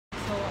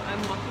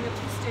I'm walking up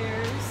the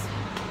stairs.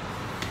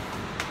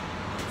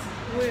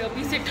 वो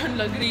अभी से ठंड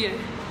लग रही है।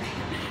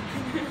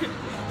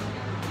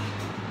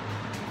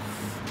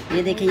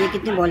 ये देखिए, ये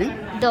कितने बॉल हैं?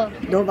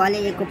 दो बॉल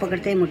है। एक को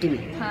पकड़ते हैं मुट्ठी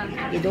में। हाँ।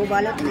 ये दो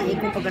बॉल होते हैं ना, एक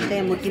को पकड़ते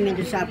हैं मुट्ठी में,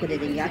 दूसरा आपको दे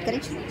देंगे। याद करें,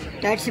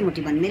 टाइट से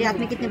मुट्ठी बंद। मेरे हाथ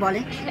में कितने बॉल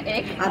हैं?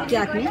 एक। आपके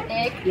हाथ में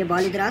एक। ये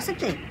बॉल इधर आ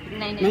सकते हैं?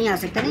 नहीं आ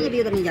सकता ना, ये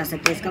भी उधर नहीं जा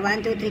सकते। इसका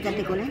 1 2 3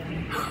 करते खोलें।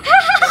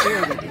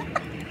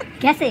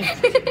 कैसे?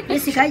 ये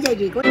सिखाई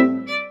जाएगी कोई।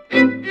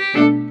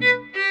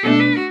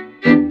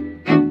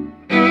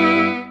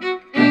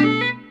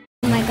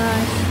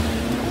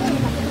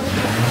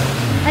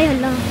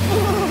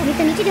 ये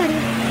तो नीचे जा रही है।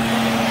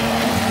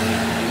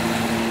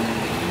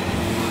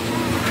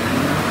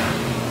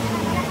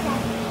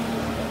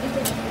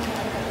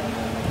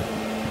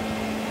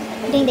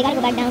 Dang, they gotta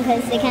go back down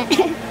because they can't.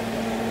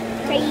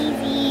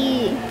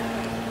 Crazy.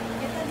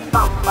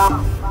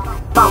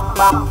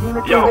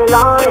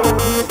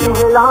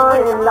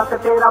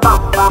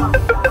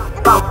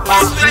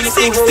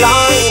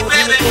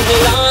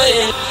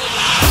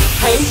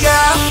 Hey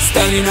girl,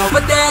 standing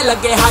over there,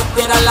 lage haath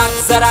tera lag,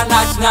 zara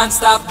naach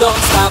non-stop,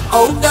 don't stop.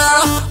 Oh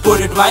girl, put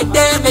it right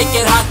there, make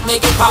it hot,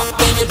 make it pop,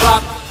 then you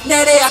drop.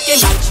 Nere aake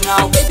naach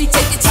now, baby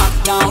take it top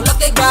down.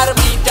 Lage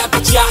garmi tap,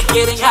 ya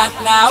getting hot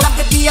now.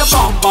 Lage diya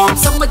bomb bomb,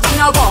 samajh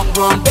na wrong,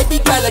 baby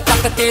girl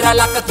chak tera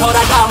lag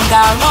thoda down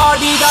down.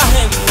 Body da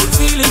hai mood,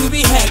 feeling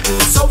bhi hai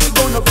good, so we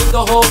gonna bring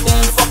the whole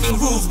damn fucking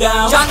roof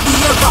down. Jaan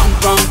diya wrong,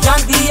 jaan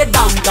diya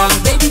down,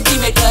 baby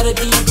give me kar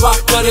diya drop,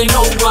 kare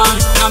no one.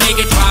 Now make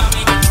it drop,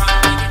 make it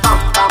drop.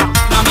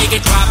 Now make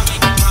it drop,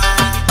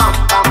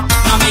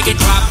 now make it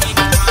drop.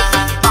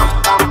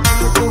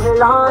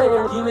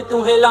 जिमें तू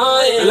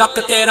हिलाए luck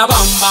तेरा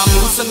बम बम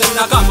हुस्न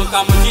ना कम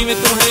कम जिमें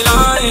तू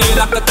हिलाए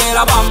luck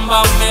तेरा बम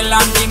बम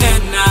मिलांदी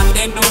नैना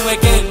तेनू है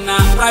कहना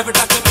प्राइवेट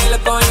आके मिल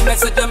कोई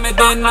मैसेज में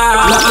देना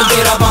लक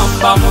तेरा बम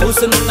बम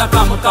हुस्न ना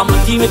कम कम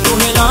जिमें तू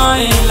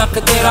हिलाए लक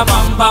तेरा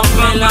बम बम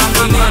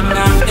मिलांदी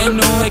नैना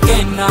तेनू है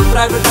कहना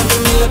प्राइवेट आके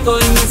मिल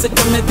कोई मैसेज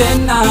में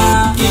देना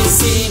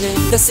किसी ने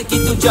दस की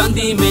तू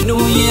जांदी मैनू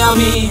ये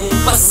आमी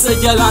बस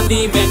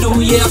जलांदी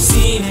मैनू ये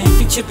अफसीन है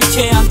पीछे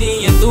पीछे आंदी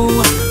है तू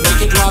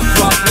make it drop,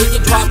 make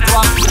it drop.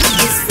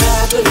 It's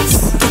fabulous.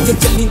 Kitte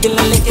chali dil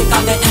leke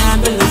kaale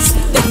ambulance.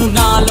 Tenu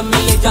naal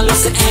mile ja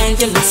Los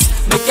Angeles.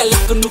 Make a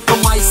look nu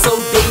kamai so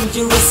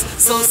dangerous,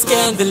 so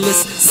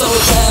scandalous, so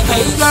bad.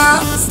 Hey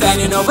girl,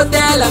 standing over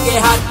there, lage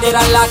haath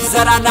tera lag,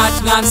 zara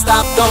naach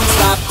non-stop, don't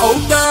stop. Oh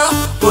girl,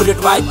 put it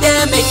right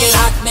there, make it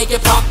hot, make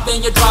it pop,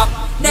 then you drop.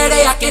 Nere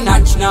aake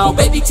naach now,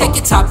 baby take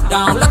it top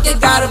down. Lage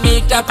garmi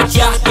tap,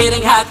 ya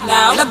getting hot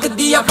now. Lag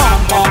diya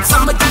bomb bomb,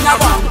 samajh na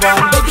wrong,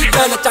 baby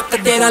girl chak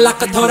tera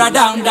lag thoda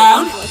down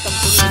down.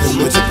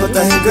 मुझे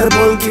पता है घर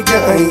बोल के क्या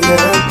आई है,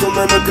 तो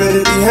मैंने कर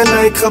दी है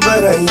नई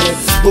खबर आई है।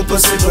 ऊपर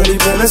से बड़ी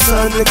बहन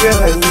सान के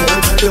आई है,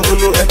 तो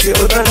उन्होंने ऐसे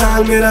उधर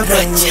नाल मेरा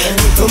भाई है।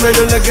 तो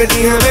मैंने लगे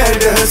दी है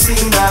रेड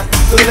हसीना,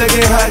 तो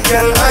लगे हाथ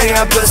चल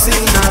आया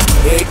पसीना।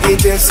 एक ही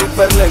जैसी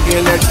पर लगे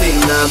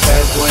लटीना,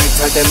 बैड बॉय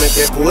खड़े में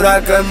के पूरा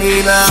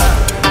कमीना,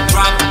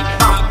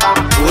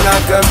 पूरा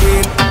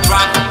कमीन,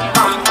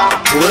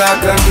 पूरा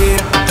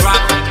कमीन।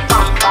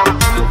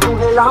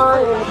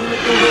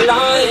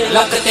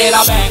 लक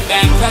तेरा बैंग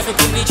बैंग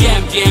ट्रैफिक इतनी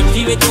जैम जैम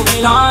जीवे तू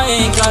हिलाए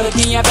कर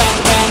दिया बैंग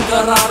बैंग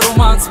कर रहा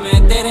रोमांस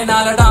में तेरे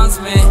नाल डांस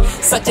में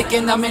सच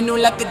कहना मैनू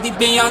लक दी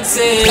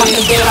बेयांसे लक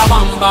तेरा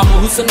बम बम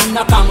हुस्न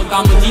ना कम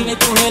कम जीवे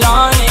तू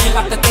हिलाए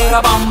लक तेरा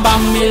बम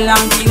बम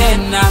मिलांगी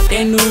नैना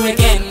तेनू है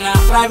कहना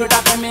प्राइवेट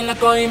आके मिल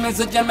कोई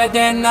मैसेज में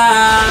देना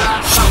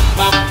बम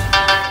बम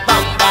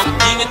बम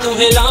जीवे तू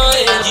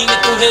हिलाए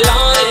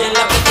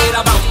लक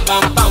तेरा बम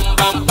बम बम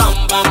बम बम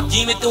बम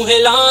जीवे तू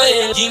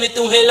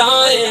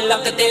हिलाए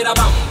लक तेरा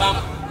बम बम.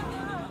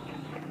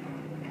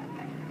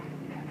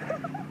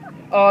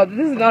 Oh,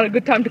 this is not a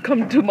good time to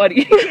come to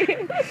Murree.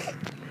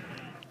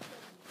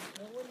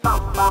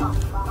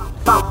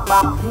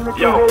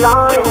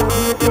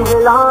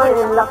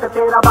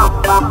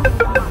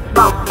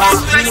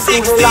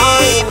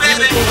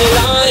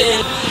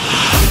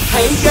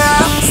 Hey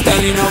girl,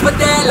 standing over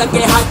there,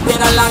 lage haath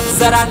tera lag,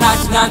 zara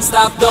naach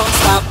non-stop, don't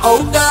stop.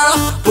 Oh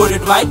girl, put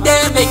it right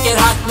there, make it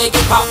hot, make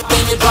it pop,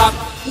 then you drop.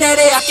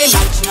 Nere aake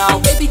naach now,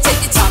 baby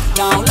take it top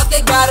down. Lage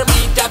garmi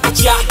tap,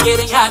 ya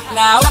getting hot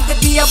now. Lage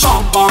diya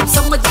bomb bomb,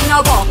 samajh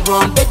na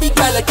wrong, baby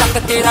girl chak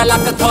tera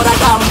lag thoda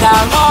down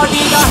down.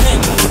 Body da hai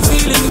mood,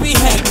 feeling bhi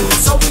hai good,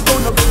 so we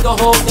gonna bring the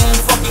whole damn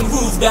fucking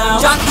roof down.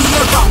 Jaan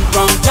diya wrong,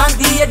 jaan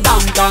diya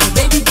down,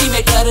 baby give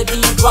me kar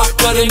diya drop,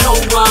 kare no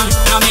one.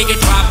 Now make it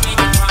drop,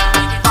 make it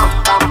drop.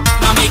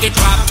 Now make it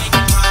drop, make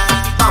it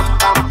drop.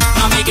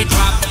 Now make it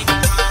drop, make it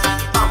drop.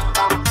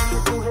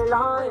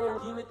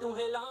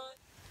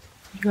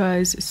 You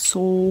guys, it's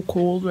so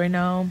cold right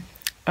now.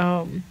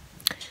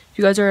 If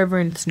you guys are ever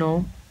in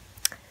snow,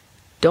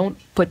 don't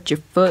put your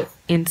foot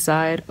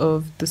inside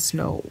of the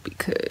snow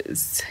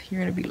because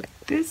you're gonna be like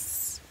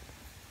this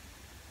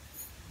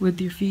with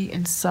your feet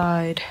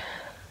inside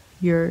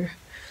your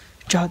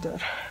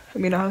chadar. I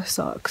mean, I have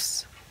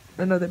socks,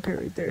 another pair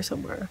right there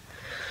somewhere,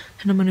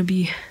 and I'm gonna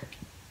be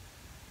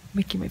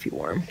making my feet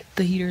warm.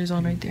 The heater is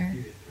on right there.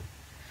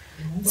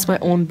 It's my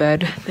own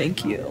bed.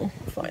 Thank you.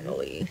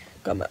 Finally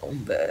got my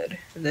own bed.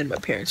 And then my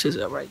parents is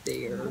right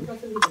there.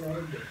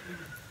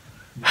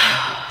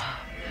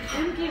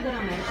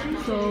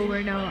 So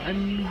right now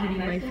I'm heating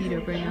my feet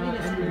up right now,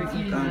 and we're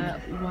eating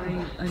that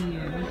white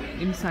onion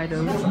inside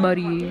of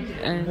MURREE,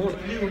 and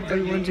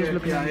everyone's just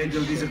looking at me.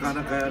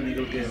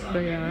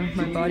 But yeah,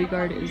 my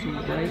bodyguard is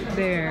right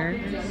there.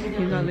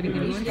 He's not letting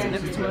anyone sit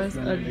next to us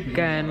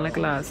again like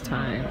last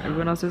time.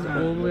 Everyone else is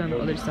all the way on the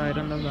other side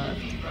on the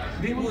left.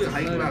 Yeah.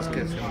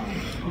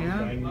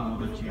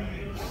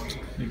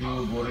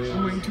 I'm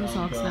wearing 2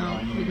 socks now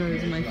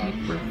because my feet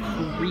were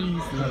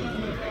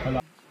freezing.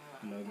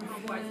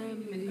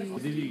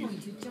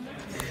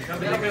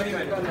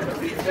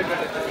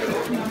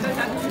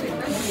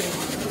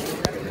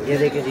 ये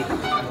देखिए जी,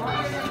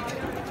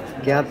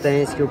 क्या आप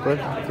तय इसके ऊपर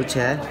कुछ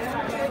है?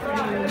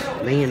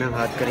 नहीं है ना?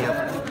 हाथ करें आप।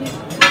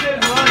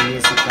 ये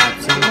हिसाब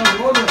से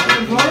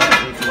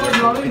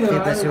कितने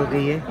पैसे हो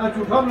गए? ये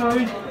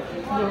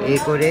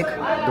 1 और 1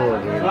 2 हो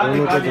गए।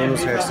 दोनों के दोनों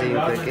साइड से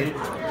यूँ करके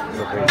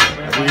पकड़।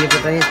 अभी ये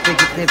बताइए इस पर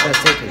कितने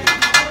पैसे थे?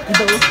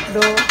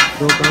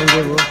 2 कहाँ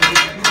गए वो?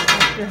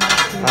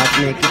 हाथ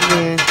में कितने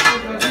हैं?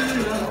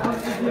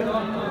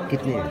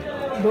 कितने हैं?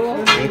 2।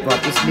 1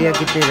 वापस लिया,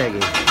 कितने रह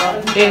गए?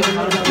 1।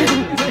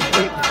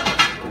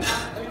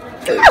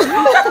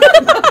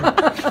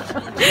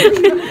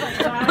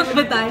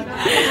 बताएं।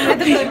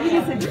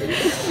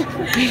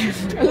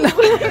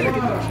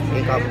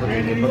 एक आपको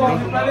देंगे,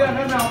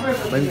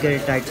 बंद करें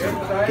टाइट से।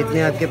 कितने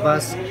आपके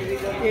पास?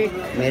 1।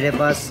 मेरे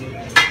पास 1।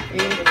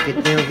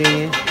 कितने हो गए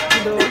हैं?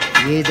 2।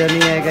 ये इधर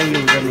नहीं आएगा,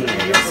 ये उधर नहीं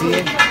आएगा। ऐसी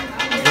है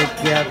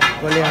क्या?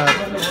 खोले हाथ।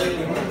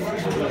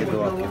 ये 2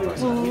 आपके पास।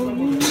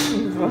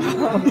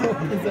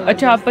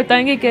 अच्छा, आप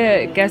बताएंगे कि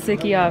कैसे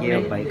किया आपने? ये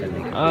भाई करने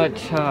का।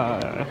 अच्छा।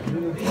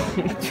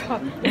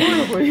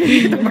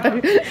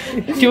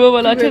 क्यों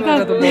बोला? अच्छा था।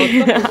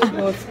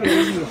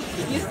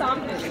 ये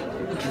सामने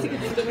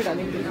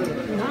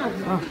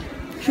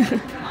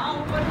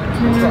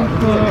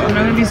I'm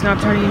not gonna be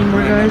Snapchatting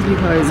anymore, guys,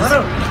 because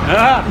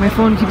my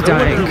phone keeps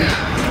dying.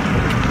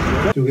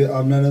 क्योंकि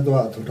आमना ने तो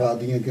हाथ उठा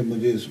दिए कि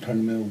मुझे इस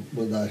ठंड में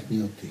बर्दाश्त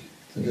नहीं होती।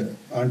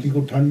 आंटी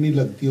को ठंड नहीं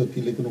लगती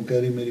होती, लेकिन वो कह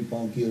रही मेरी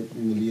पाँव की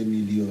उंगलियां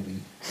नीली हो रही।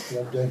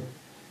 अब जाए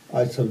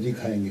आज सब्जी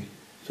खाएंगे,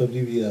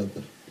 सब्जी भी है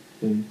उधर।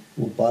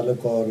 वो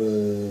पालक और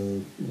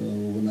वो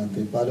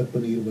बनाते, पालक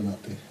पनीर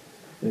बनाते।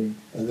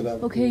 अगर आप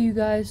Okay, you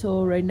guys, so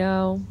right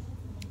now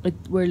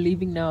we're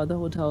leaving now the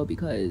hotel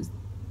because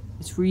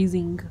it's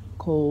freezing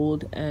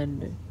cold and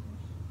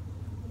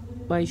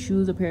my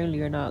shoes apparently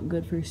are not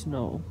good for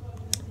snow.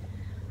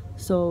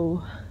 So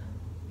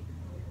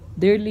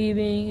they're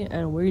leaving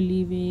and we're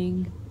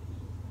leaving,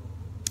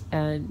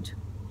 and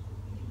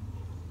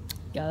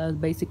yeah, that's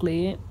basically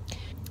it.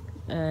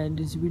 And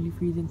it's really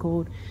freezing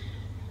cold,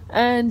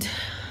 and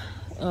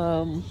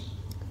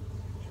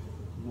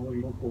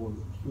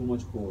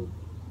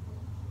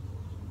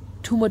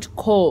too much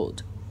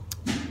cold,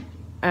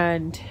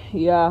 and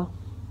yeah.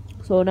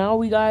 So now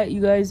we got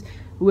you guys.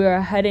 We are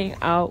heading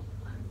out.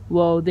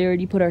 Well, they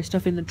already put our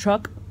stuff in the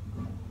truck.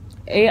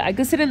 Hey, I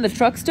could sit in the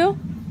truck still.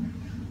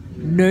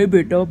 No,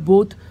 beta,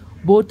 both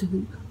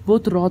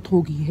raat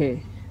ho gayi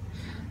hai.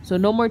 So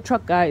no more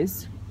truck,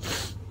 guys.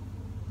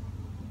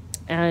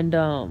 And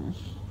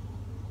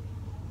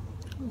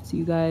see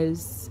you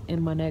guys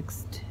in my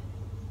next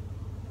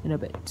in a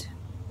bit.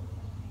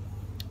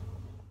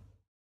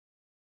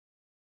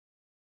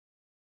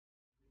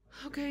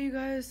 Okay, you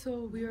guys, so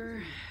we are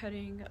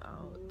heading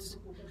out.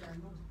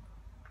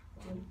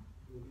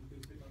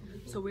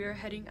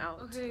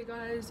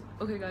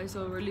 Okay guys,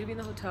 so we're leaving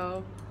the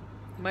hotel.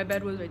 My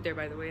bed was right there,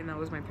 by the way, and that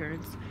was my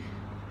parents.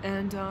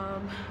 And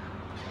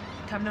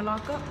time to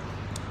lock up.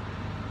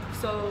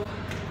 So oh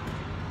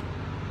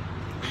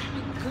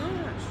my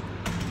gosh.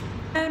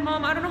 Hey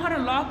mom, I don't know how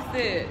to lock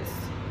this.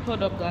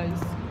 Hold up,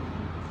 guys.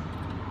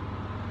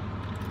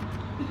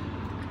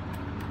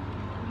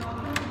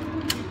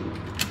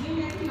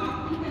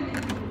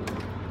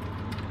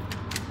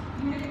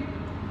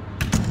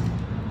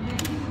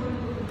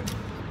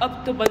 अब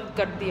तो बंद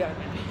कर दिया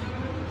मैंने.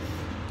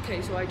 Okay,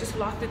 so I just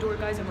locked the door,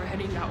 guys, and we're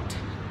heading out.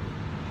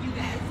 You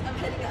guys, I'm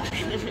heading out.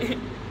 Okay,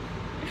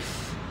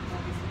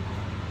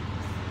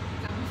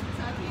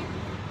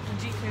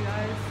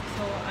 guys,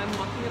 so I'm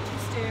walking up the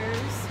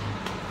stairs.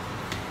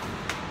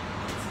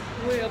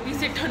 Wait, अभी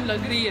से ठंड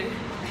लग रही है.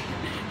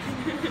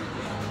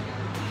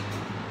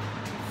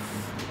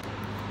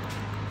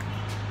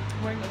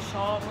 Wearing a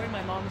shawl, wearing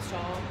my mom's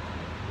shawl.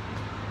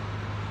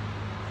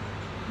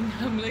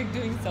 I'm like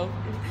doing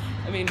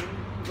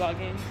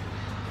vlogging.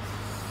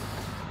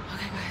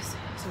 Okay guys,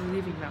 so we're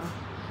leaving now.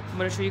 I'm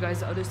gonna show you guys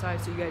the other side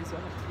so you guys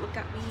don't have to look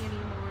at me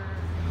anymore.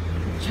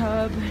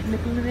 Chub,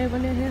 nikolne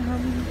wale hain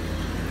hum.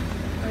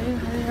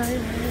 Hi.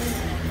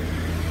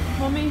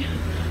 Mommy,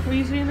 are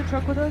you sitting in the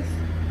truck with us?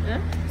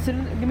 Yeah?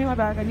 Give me my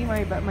bag. I need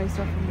my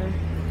stuff from there.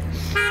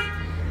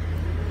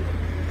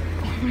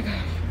 Oh my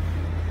god.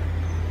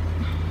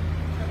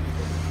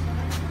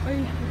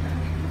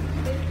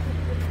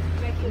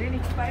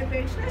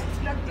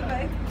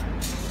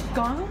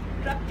 कहाँ?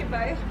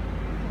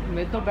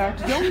 मैं तो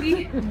बैठ जाऊंगी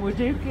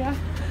मुझे क्या,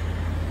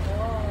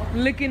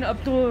 लेकिन अब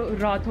तो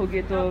रात हो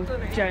गई तो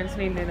चांस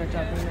नहीं लेना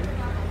चाहता मैं,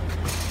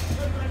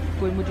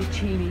 कोई मुझे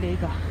छीन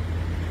लेगा।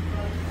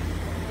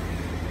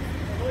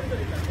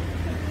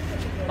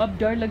 अब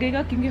डर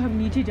लगेगा क्योंकि हम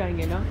नीचे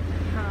जाएंगे ना,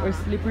 और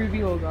स्लिपरी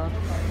भी होगा।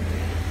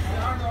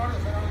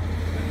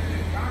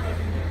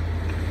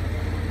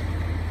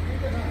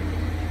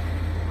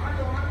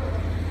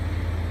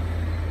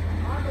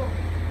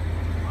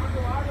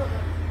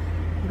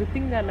 Good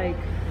thing that like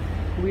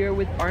we are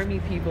with army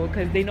people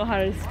because they know how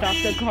to stop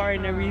the car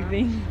and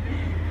everything.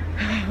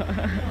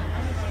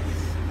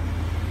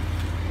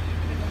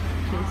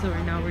 Okay, so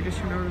right now we're just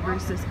trying to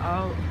reverse this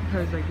out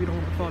because like we don't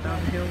want to fall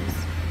down the hills.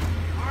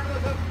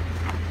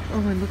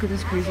 Oh, and look at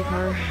this crazy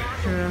car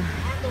trying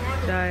to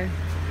die.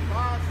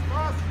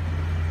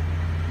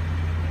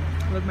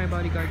 Look, my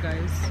bodyguard,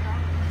 guys.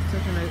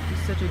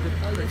 Such a good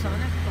person.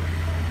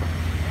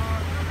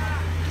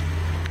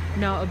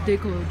 Now, अब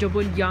देखो जब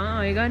वो यहाँ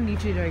आएगा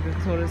नीचे जाएगा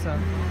थोड़ा सा.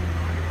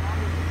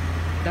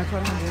 That's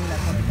what I'm doing.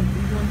 Like,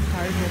 these ones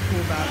tires will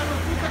pull back.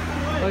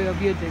 Oh yeah,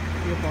 be a dick.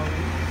 Be a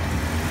baller.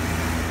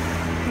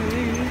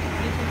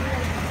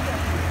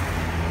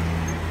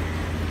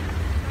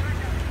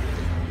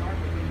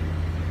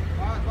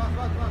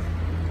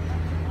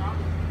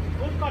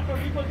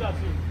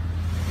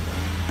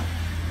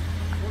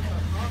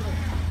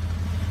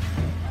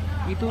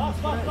 ये तो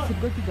पूरा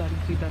सिब्बत की गाड़ी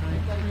की तरह है,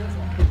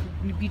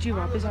 पीछे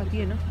वापस आती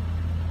है ना।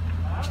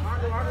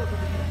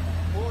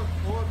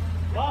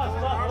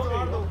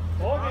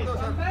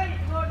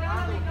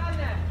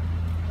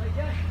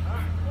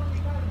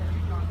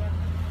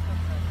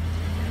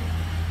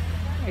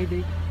 ये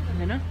देख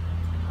है ना,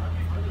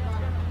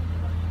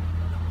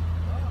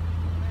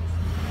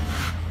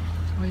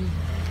 वही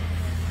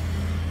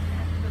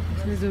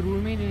इसमें जरूर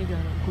में ही नहीं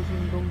जाना, कुछ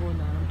उनको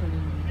बोलना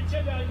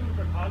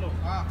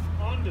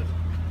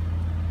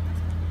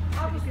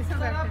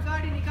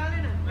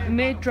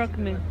मैं ट्रक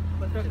में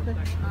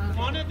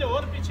आने दे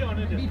और पीछे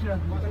आने दे।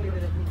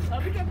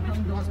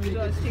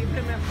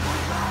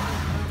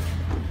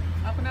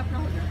 अपना अपना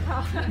हो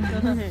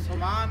जाए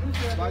सामान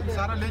बाकी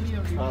सारा ले लिया।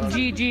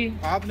 जी जी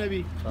आपने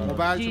भी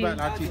मोबाइल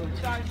हर चीज।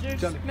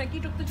 चल मैं की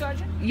टुक द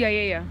चार्जर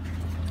या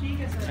ठीक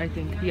है सर, आई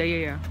थिंक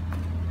या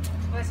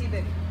बस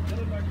इधर।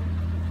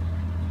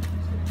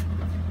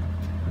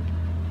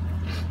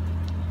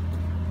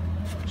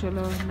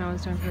 Chalo, now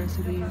it's time for us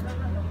to leave.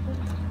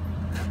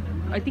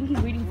 I think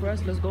he's waiting for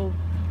us. Let's go.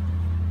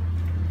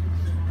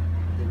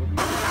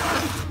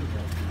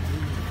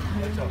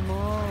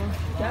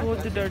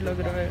 बहुत डर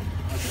लग रहा है।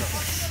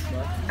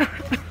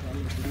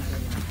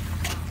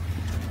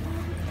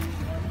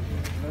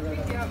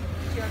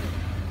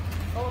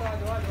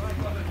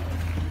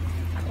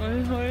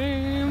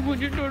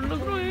 मुझे डर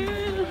लग रहा है।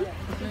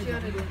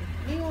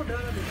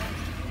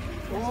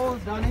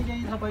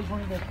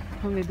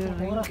 हम इधर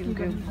आए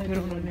क्योंकि फिर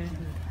उन्होंने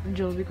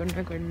जो भी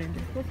करना करने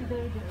दे।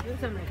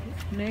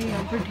 नहीं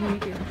यहाँ पर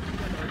ठीक है।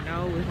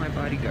 Now with my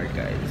bodyguard,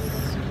 guys.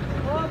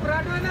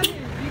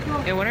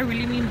 And what I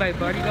really mean by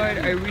bodyguard,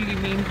 I really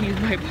mean he's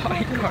my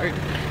bodyguard.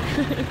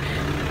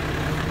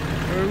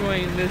 We're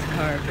going in this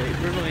car, babe.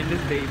 We're going in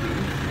this baby,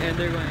 and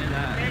they're going in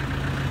that.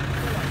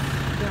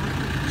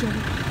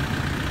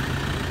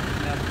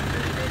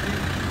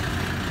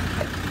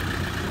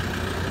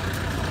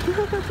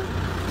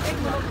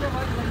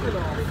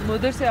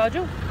 उधर से आ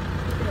जाओ।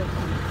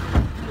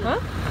 हाँ?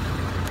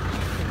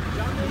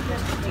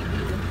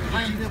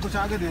 कुछ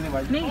आगे देने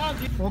भाई। नहीं।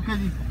 Okay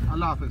जी,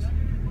 अल्लाह हाफिज।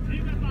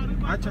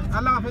 अच्छा,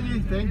 अल्लाह हाफिज जी,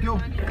 थैंक यू,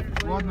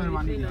 बहुत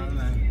मेहरबानी की।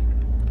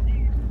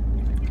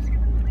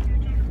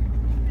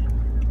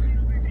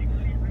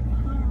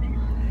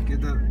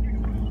 किधर?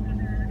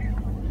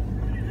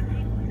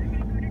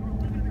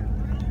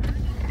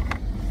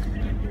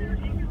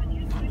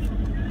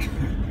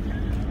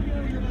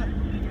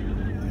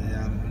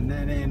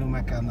 नहीं इन्हों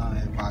मैं कहना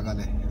है पागल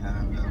है।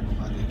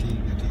 ठीक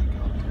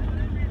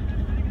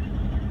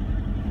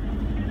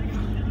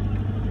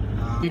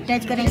है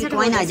टच करेंगे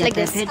कॉइन आ जाता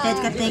है, फिर टच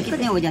करते हैं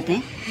कितने हो जाते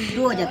हैं,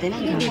 2 हो जाते हैं ना,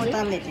 ये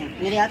उतार लेते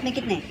हैं। मेरे हाथ में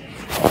कितने,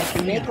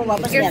 मेरे को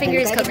वापस ले आते हैं,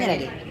 कितने रह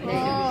गए?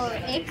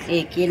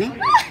 एक ये नहीं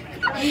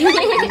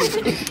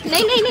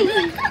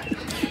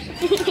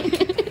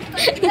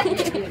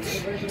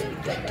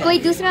कोई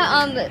दूसरा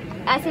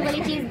ऐसे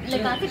वाली चीज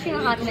लगा सकते हो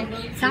हाथ में,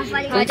 सांप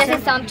वाली, जैसे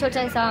सांप,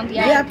 छोटा सांप।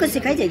 ये आपको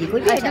सिखाई जाएगी,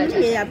 कोई भी आइटम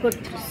नहीं, ये आपको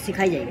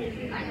सिखाई जाएगी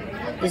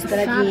इस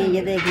तरह की।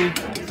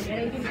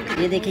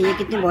 ये देखें ये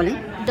कितने बॉल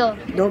हैं?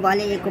 2 बाल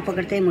है, एक को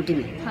पकड़ते हैं मुट्ठी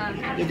में। हाँ।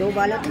 ये 2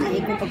 बाल होते हैं ना,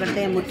 एक को पकड़ते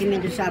हैं मुट्ठी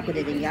में, दूसरा आपको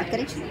दे देंगे। याद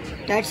करें,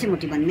 टाइट से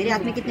मुट्ठी बंद। मेरे हाथ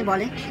में कितने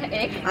बॉल हैं?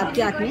 एक।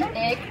 आपके हाथ में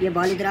एक। ये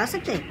बॉल इधर आ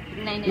सकते हैं?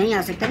 नहीं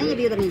आ सकता ना, ये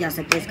भी उधर नहीं जा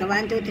सकते। इसका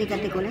 1 2 3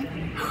 करते खोलें।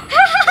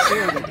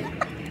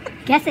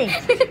 कैसे?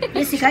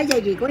 ये सिखाई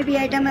जाएगी, कोई भी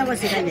आइटम है वो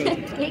सिखाई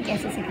जाएगी। ये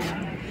कैसे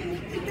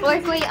सिखाएंगे? और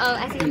कोई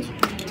ऐसे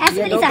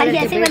ये 2 कलर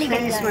के ब्रेड्स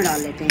हैं, इसमें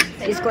डाल लेते हैं,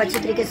 इसको अच्छी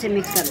तरीके से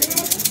मिक्स कर लेते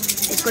हैं।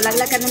 इसको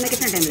लगला करने में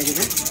कितना टाइम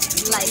लगेगा?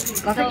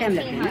 काफ़ी टाइम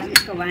लगता है।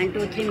 इसको 1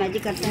 2 3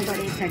 मैजिक करते हैं तो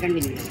 1 सेकंड भी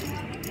नहीं लगता।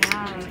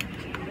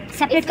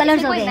 सेपरेट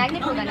कलर्स हो गए।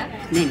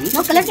 नहीं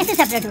वो कलर कैसे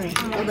सेपरेट हुए?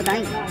 वो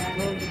बताएंगे।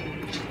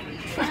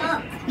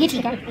 ये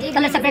ठीक है,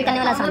 कलर सेपरेट करने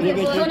वाला आसान। ये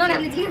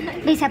देखिए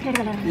नहीं सेपरेट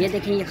कलर। ये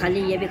देखिए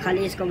ये भी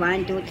खाली इसको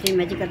 1 2 3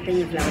 मैजिक करते हैं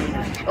ये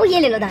फ्लावर। ओ ये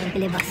ले लो दाने के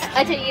लिए बस।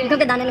 अच्छा ये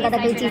क्योंकि दाने लगा था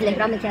कोई चीज़ ले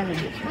रहा मैं क्या लूँ।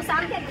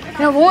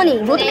 वो नहीं,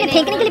 वो तो मैंने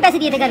फेंकने के लिए पैसे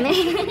दिए थे घर में।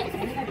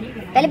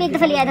 पहले भी एक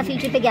दफ़ा ले आया था फील्ड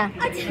ट्रिप पे गया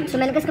तो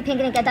मैंने कहा इसको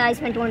फेंकने क्या था,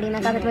 आइस में 20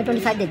 मैं कहा मैं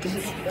 25 देती हूँ।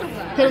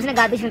 फिर उसने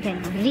गार्बेज में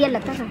फेंका, रियल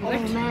लगता था।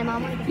 मैं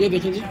मामा ये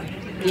देखिए जी,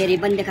 ये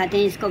रिबन दिखाते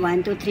हैं, इसको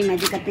 1 2 3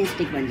 मैजिक करते हैं,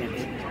 स्टिक बन जाते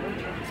हैं।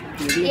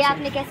 ये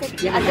आपने कैसे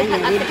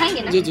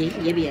सिखाएंगे ना? जी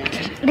ये भी है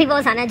भाई, वो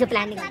आसान है जो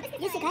प्लान निकाल।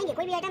 ये सिखाएंगे,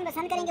 कोई भी आइटम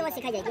पसंद करेंगे वो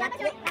सिखाई जाएगी। आप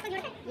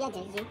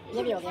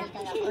ये भी हो गया।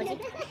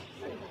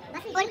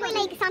 और कोई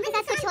लाइक सामने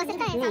साथ कुछ हो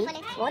सकता है नहीं,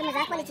 और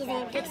मजाक वाली चीजें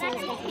हैं, ट्रिक्स हैं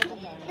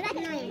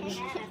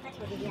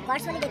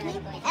कार्ड्स वाली देखनी।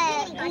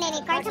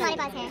 नहीं कार्ड्स हमारे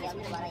पास है।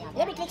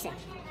 ये भी ट्रिक्स है।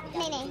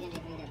 नहीं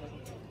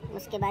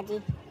उसके बाद जी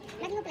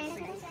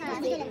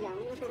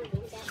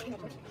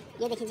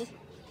ये देखिए जी,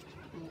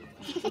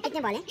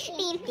 कितने बॉल हैं?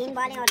 3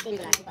 बॉल हैं और 3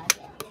 ग्लास।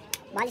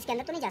 बॉल इसके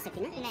अंदर तो नहीं जा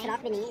सकती ना, शराब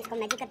भी नहीं है। इसको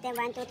मैजिक करते हैं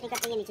 1 2 3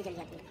 करते हैं, ये नीचे चल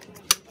जाती है।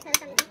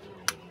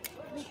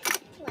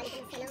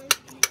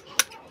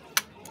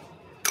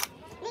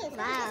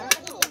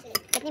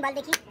 कितनी बॉल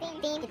देखी?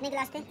 3। कितने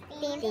ग्लास थे?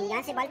 3।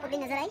 यहाँ से बॉल पकड़ी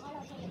नजर आई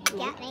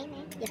क्या? नहीं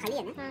ये खाली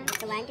है ना।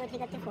 तो 1 2 3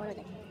 करते 4 हो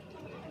जाते।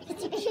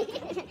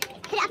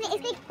 फिर आपने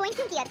इस पे पॉइंट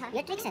क्यों किया था?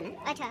 ये ट्रिक्स है ना।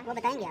 अच्छा वो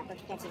बताएंगे आपको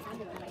क्या चीज़ है।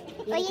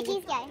 और ये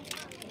चीज़ क्या है?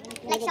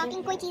 लाइक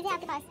शॉकिंग कोई चीज़ है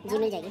आपके पास? जी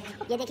मिल जाएगी।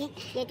 ये देखिए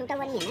ये टूटा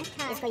हुआ नहीं है ना।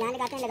 हाँ। इसको यहाँ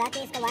लगाते हैं, लगा के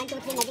इसको 1 2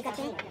 3 मैजिक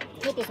करते हैं,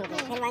 3 पीस हो गए।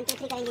 फिर 1 2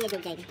 3 करेंगे, ये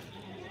जुड़ जाएगी।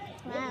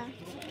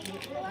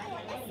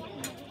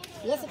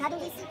 ये सिखा दूँ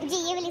जी?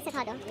 ये वाली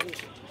सिखा दो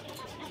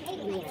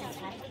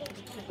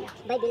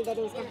भाई, बिल दे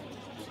दूँ इसका।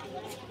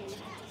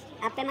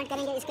 आप पेमेंट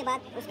करेंगे इसके बाद,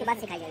 उसके बाद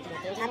सिखाई जाएगी।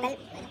 आप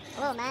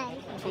ओह मैन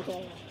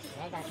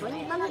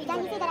मामा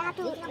जानी से जरा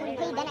तू कोई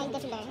देना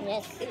इंटरेस्ट ले।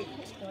 यस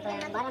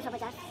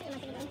 1250।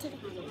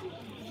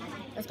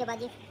 उसके बाद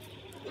जी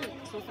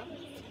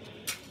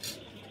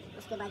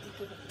उसके बाद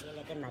ये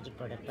लेते हैं मैजिक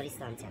प्रोडक्ट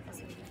परिस्थान से आता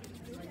है।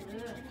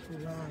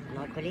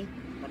 नॉट खोली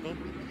पते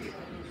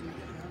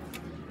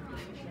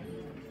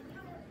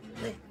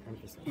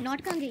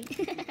नॉट कहाँ गई?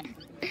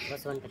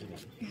 बस 1 कटी।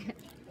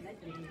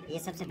 ये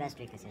सबसे बेस्ट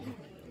ट्रिक है सर।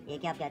 ये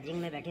कि आप गैदरिंग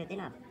में बैठे होते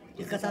हैं ना, आप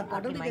इसके साथ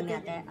पार्टी माइंड में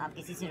आता है, आप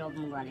किसी से रोब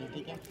मंगवा लें,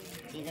 ठीक है,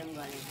 चीज़ें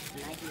मंगवा लें,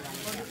 नाइट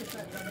मंगवा लें।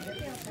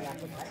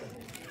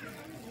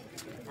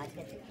 आज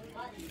के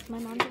माय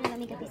मॉम से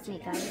मम्मी का पीस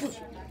निकाल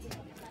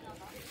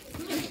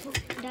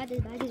डैड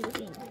इज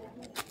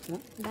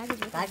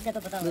बैग का तो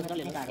पता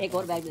होगा। एक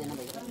और बैग देना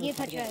भैया, ये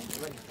फट रहा है।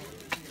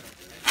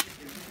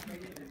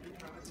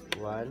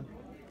 1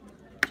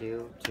 2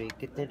 3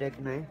 कितने डेक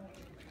में है?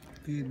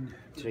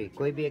 3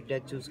 कोई भी एक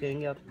डेक चूज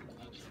करेंगे आप।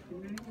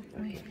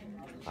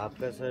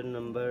 आपका सर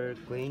नंबर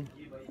क्वीन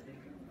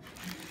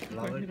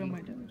फ्लावर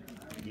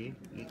जी।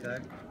 ये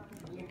कार्ड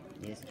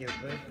ये इसके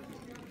ऊपर,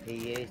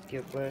 ये इसके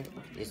ऊपर,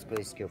 इसको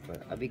इसके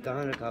ऊपर। अभी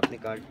कहाँ रखा आपने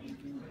कार्ड?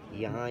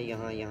 यहाँ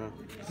यहाँ यहाँ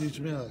बीच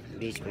में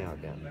आ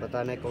गया।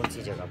 बताना है कौन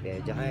सी जगह पे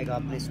है। जहाँ एक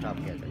आपने स्टॉप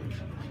किया था,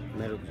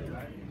 मैं रुक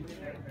जाऊँगा।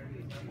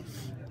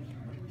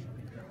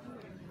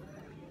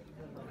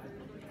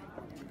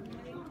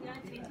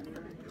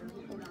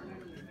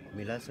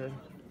 मिला सर?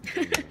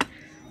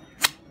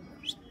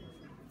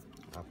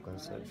 आपका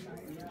सर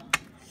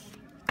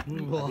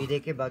अभी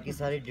देखिए, बाकी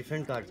सारे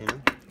डिफरेंट कार्ड थे ना।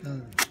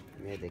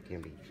 ये देखें,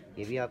 अभी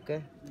ये भी आपका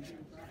है,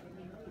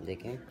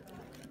 देखें।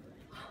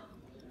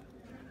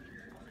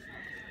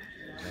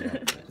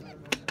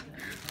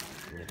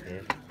 ये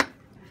फिर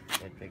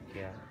सेट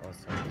किया और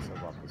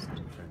सब वापस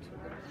डिफरेंट।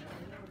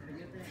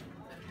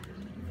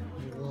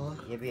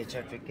 ये भी अच्छा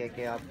ट्रिक है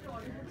कि आप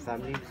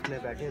फैमिली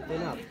में बैठे होते हैं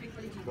ना आप,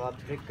 तो आप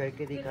ट्रिक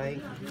करके दिखाएं।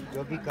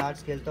 जो भी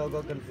कार्ड्स खेलता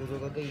होगा कंफ्यूज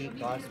होगा कि ये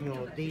कार्ड्स में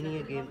होते ही नहीं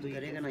है गेम, तो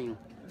करेगा ना यूँ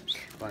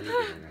पानी।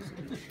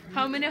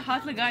 हाँ मैंने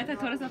हाथ लगाया था,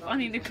 थोड़ा सा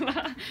पानी निकला।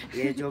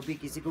 ये जो भी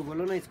किसी को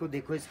बोलो ना, इसको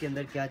देखो इसके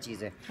अंदर क्या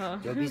चीज़ है।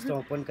 हाँ। जो भी इसको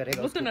ओपन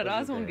करेगा वो तो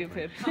नाराज होंगे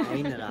फिर।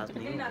 नहीं नाराज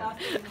नहीं,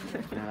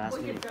 नाराज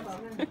नहीं।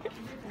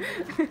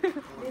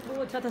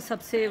 वो अच्छा था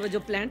सबसे, वो जो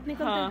प्लांट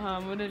निकलता है। हाँ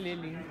मैंने ले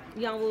ली।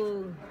 या वो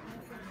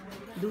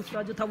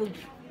दूसरा जो था वो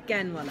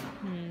कैन वाला,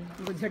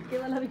 वो झटके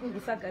वाला भी कोई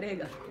गुस्सा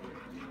करेगा।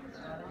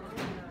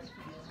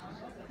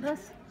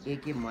 बस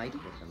एक ये माइक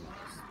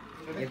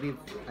ये भी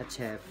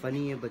अच्छा है,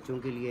 फनी है, बच्चों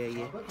के लिए है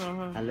ये।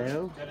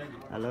 हेलो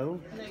हेलो,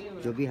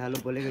 जो भी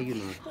हेलो बोलेगा यू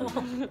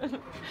नो।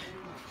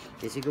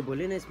 किसी को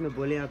बोले ना इसमें,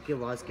 बोले आपकी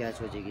आवाज़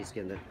कैच हो जाएगी इसके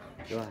अंदर।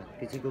 तो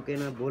किसी को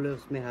कहना बोले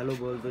उसमें हेलो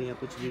बोल दो या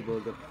कुछ भी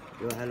बोल दो,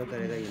 जो हेलो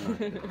करेगा यू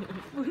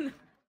नो।